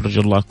العائلة، يفرج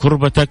الله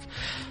كربتك.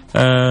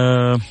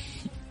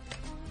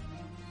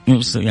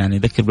 يعني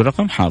ذكر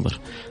بالرقم، حاضر.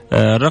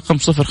 الرقم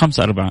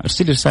 054،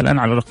 ارسل لي رسالة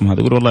أنا على الرقم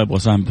هذا، قول والله أبغى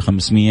ساهم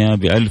ب500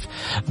 ب1000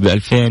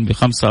 ب2000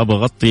 ب5، أبغى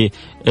أغطي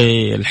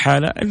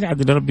الحالة اللي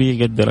عاد اللي ربي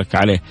يقدرك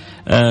عليه.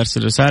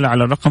 ارسل رسالة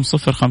على الرقم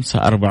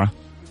 054.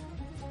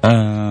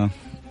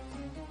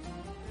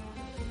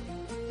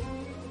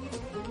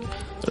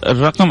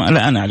 الرقم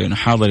لا أنا علينا،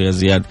 حاضر يا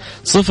زياد.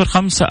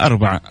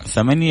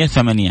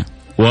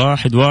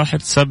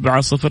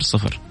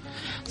 054-88-11-700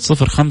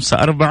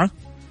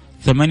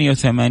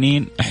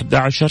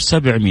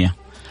 054-88-11-700.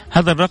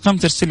 هذا الرقم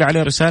ترسل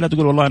عليه رسالة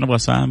تقول والله أنا أبغى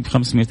ساهم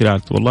ب500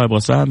 ريال، والله أبغى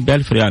ساهم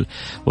ب1000 ريال،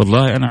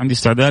 والله أنا عندي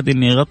استعداد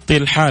إني أغطي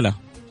الحالة.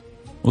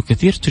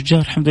 وكثير تجار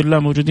الحمد لله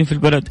موجودين في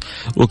البلد،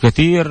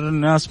 وكثير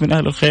ناس من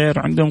أهل الخير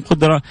عندهم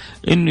قدرة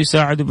إنه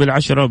يساعدوا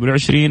بال10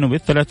 وبال20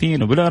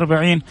 وبال30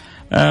 وبال40.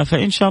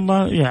 فإن شاء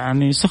الله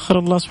يعني سخر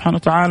الله سبحانه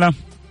وتعالى.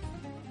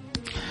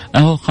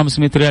 أهو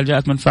 500 ريال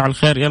جاءت من فاعل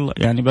خير، يلا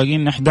يعني باقي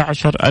لنا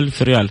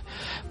 11,000 ريال.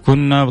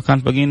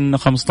 كانت باقي لنا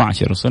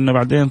 15، وصلنا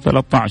بعدين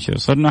 13،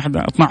 صرنا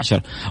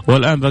 12،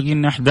 والآن باقي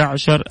لنا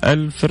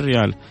 11,000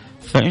 ريال.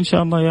 فإن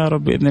شاء الله يا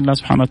رب بإذن الله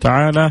سبحانه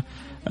وتعالى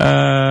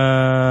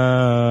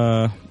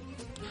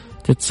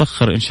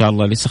تتسخر إن شاء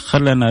الله. اللي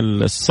سخر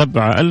لنا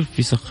 7,000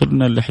 يسخر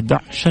لنا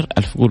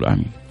 11,000. قولوا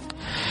آمين.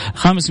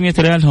 500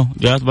 ريال هو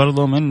جاءت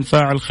برضو من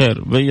فاعل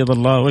خير، بيض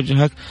الله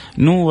وجهك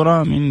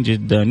نورة من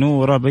جدة.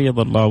 نورة بيض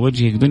الله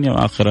وجهك دنيا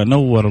وآخرة،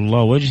 نور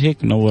الله وجهك،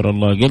 نور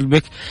الله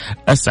قلبك،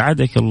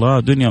 أسعدك الله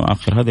دنيا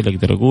وآخرة. هذا اللي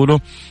أقدر أقوله.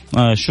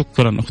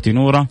 شكرا أختي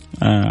نورة،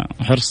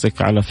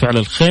 حرصك على فعل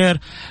الخير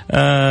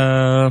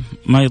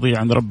ما يضيع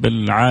عند رب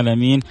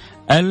العالمين.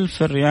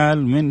 1000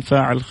 ريال من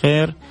فاعل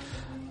خير،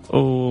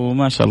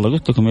 وما شاء الله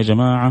قلت لكم يا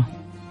جماعة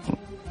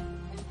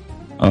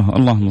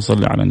اللهم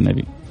صل على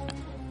النبي،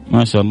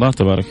 ما شاء الله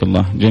تبارك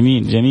الله.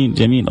 جميل جميل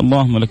جميل.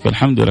 اللهم لك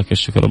الحمد ولك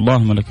الشكر،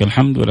 اللهم لك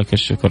الحمد ولك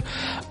الشكر،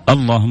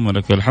 اللهم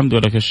لك الحمد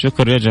ولك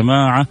الشكر. يا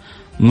جماعة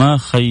ما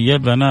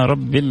خيبنا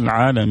رب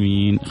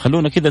العالمين.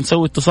 خلونا كده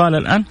نسوي اتصال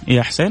الآن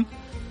يا حسين،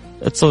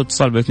 تسوي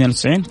اتصال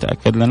ب92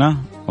 تأكد لنا،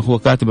 هو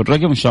كاتب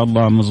الرقم إن شاء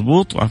الله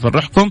مزبوط،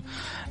 وأفرحكم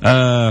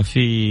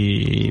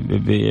في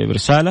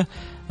برسالة.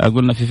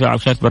 قلنا في فاعل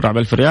خير تبرع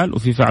ب1000 ريال،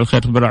 وفي فاعل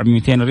خير تبرع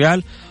ب200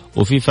 ريال،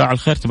 وفي فاعل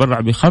خير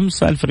تبرع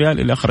ب5,000 ريال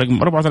إلى آخر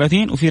رقم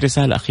 34. وفي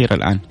رسالة أخيرة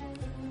الآن،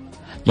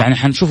 يعني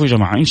حنشوفوا يا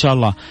جماعة إن شاء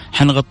الله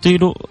حنغطي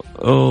له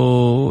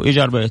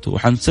إيجار بيته،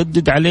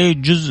 وحنسدد عليه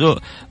جزء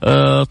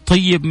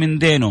طيب من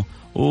دينه،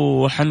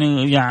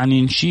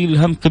 يعني نشيل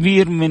هم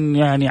كبير من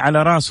يعني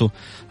على راسه.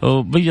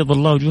 بيض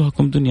الله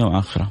وجوهكم دنيا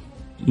وآخرة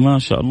ما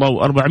شاء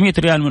الله. و400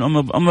 ريال من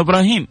أم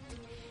إبراهيم،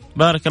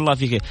 بارك الله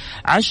فيك.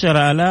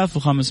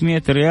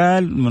 10,500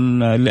 ريال من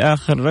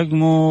لآخر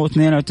رقمه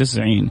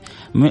 92.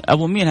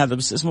 أبو مين هذا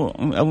بس اسمه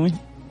أبو مين؟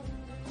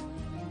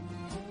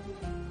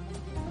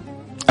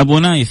 أبو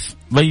نايف.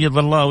 بيض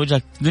الله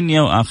وجهك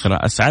دنيا وآخرة،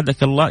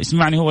 أسعدك الله.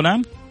 اسمعني هو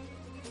الآن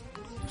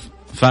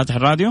فاتح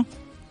الراديو؟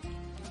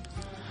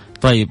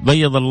 طيب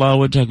بيض الله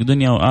وجهك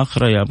دنيا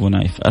وآخرة يا أبو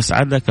نايف،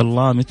 أسعدك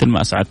الله مثل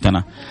ما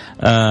أسعدتنا.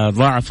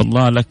 ضاعف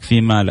الله لك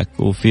في مالك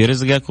وفي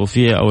رزقك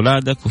وفي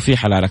أولادك وفي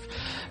حلالك.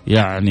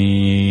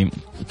 يعني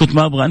كنت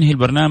ما أبغى أنهي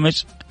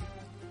البرنامج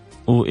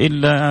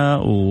وإلا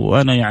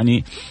وأنا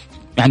يعني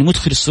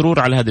مدخل السرور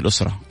على هذه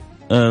الأسرة.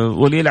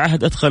 ولي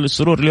العهد أدخل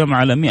السرور اليوم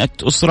على 100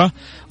 أسرة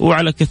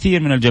وعلى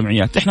كثير من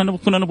الجمعيات. إحنا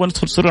كنا نبغى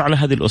ندخل سرور على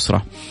هذه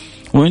الأسرة،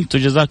 وانتم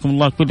جزاكم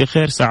الله كل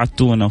خير،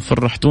 ساعدتونا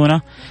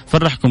وفرحتونا،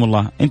 فرحكم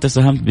الله. انت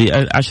ساهمت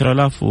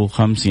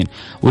ب10,050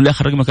 واللي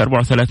اخر رقمك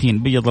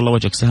 34 بيض الله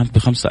وجهك ساهمت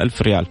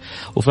ب5,000 ريال،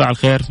 وفاعل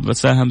خير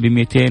ساهم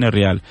ب200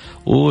 ريال،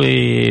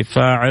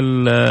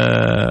 وفاعل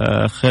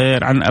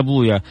خير عن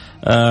ابويا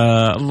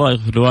الله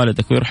يغفر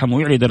لوالدك ويرحمه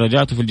ويعلي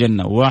درجاته في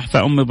الجنه،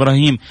 وفاء ام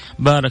ابراهيم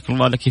بارك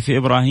الله لك في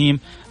ابراهيم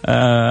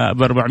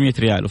ب400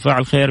 ريال،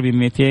 وفاعل خير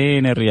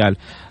ب200 ريال.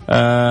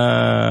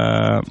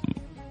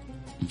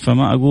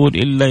 فما أقول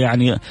إلا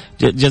يعني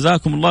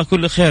جزاكم الله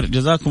كل خير،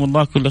 جزاكم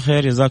الله كل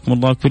خير، جزاكم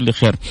الله كل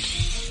خير.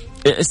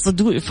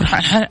 صدقوا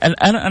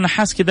أنا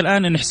حاس كده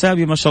الآن إن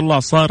حسابي ما شاء الله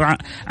صار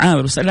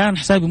عامر، بس الآن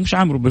حسابي مش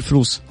عامر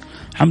بالفلوس،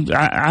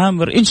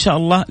 عامر إن شاء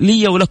الله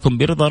لي ولكم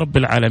برضا رب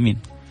العالمين.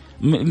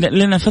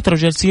 لنا فترة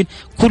جالسين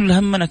كل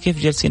همنا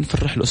كيف جالسين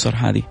نفرح الأسر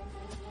هذه،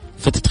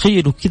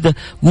 فتتخيلوا كده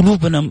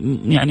قلوبنا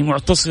يعني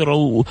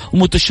معتصرة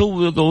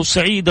ومتشوقة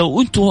وسعيدة،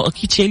 وانتوا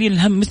أكيد شايلين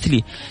الهم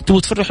مثلي،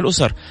 تبغوا تفرحوا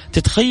الأسر.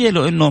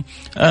 تتخيلوا إنه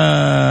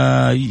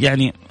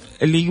يعني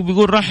اللي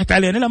بيقول راحت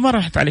علينا، لا ما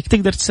راحت عليك،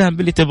 تقدر تساهم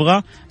باللي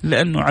تبغاه،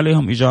 لأنه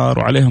عليهم إيجار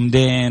وعليهم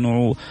دين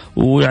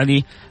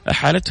ويعني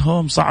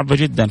حالتهم صعبة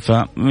جدا.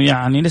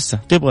 فيعني لسه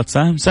تبغى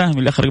تساهم، ساهم.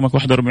 اللي آخر رقمك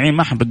 41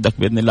 ما حنردك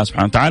بإذن الله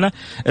سبحانه وتعالى.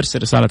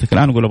 ارسل رسالتك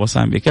الآن وقول أبغى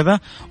أساهم بكذا،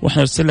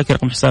 وإحنا نرسل لك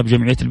رقم حساب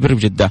جمعية البر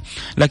بجدة.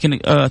 لكن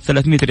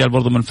 300 ريال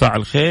برضو من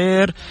فاعل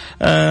خير،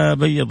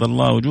 بيض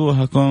الله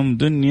وجوهكم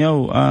دنيا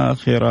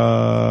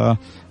وآخرة.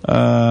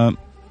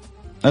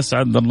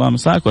 أسعد الله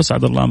مساءك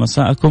وأسعد الله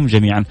مساءكم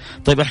جميعا.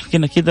 طيب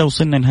احكينا كذا،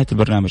 وصلنا نهاية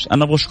البرنامج.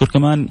 أنا أبغى أشكر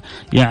كمان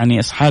يعني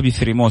أصحابي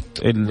في ريموت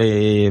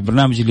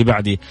البرنامج اللي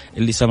بعدي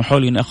اللي سمحوا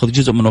لي أن أخذ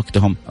جزء من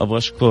وقتهم. أبغى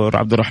أشكر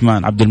عبد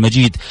الرحمن عبد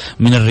المجيد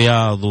من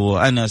الرياض،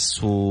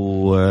 وأنس،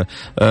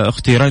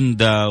 وأختي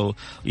رندا،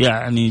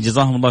 يعني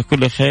جزاهم الله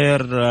كل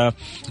خير.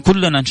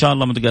 كلنا إن شاء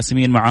الله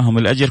متقاسمين معهم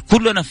الأجر،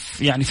 كلنا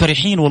يعني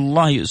فرحين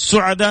والله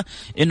سعداء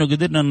إنه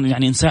قدرنا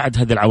يعني نساعد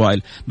هذه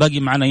العوائل. باقي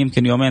معنا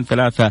يمكن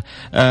 2-3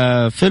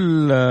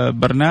 في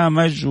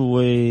برنامج،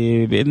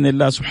 وبإذن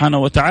الله سبحانه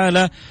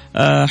وتعالى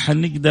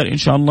حنقدر إن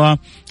شاء الله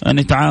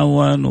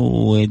نتعاون،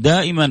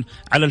 ودائما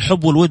على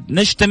الحب والود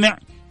نجتمع.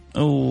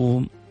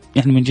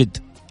 ويعني من جد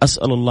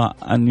أسأل الله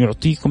أن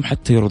يعطيكم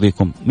حتى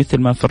يرضيكم،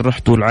 مثل ما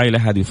فرحتوا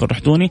العائلة هذه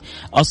وفرحتوني.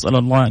 أسأل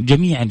الله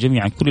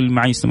جميعا كل اللي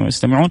معي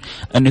يستمعون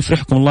أن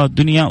يفرحكم الله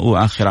الدنيا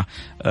وآخرة.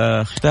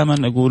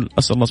 ختاما أقول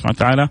أسأل الله سبحانه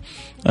وتعالى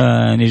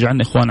أن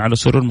يجعلنا إخوان على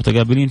سرور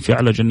متقابلين في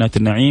أعلى جنات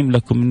النعيم.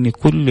 لكم مني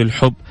كل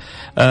الحب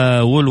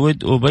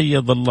والود،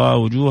 وبيض الله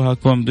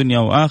وجوهكم دنيا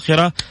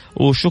وآخرة.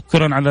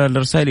 وشكرا على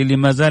الرسائل اللي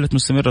ما زالت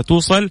مستمرة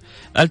توصل.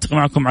 ألتقي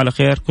معكم على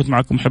خير. كنت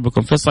معكم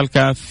محبكم فيصل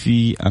كاف،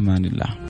 في أمان الله.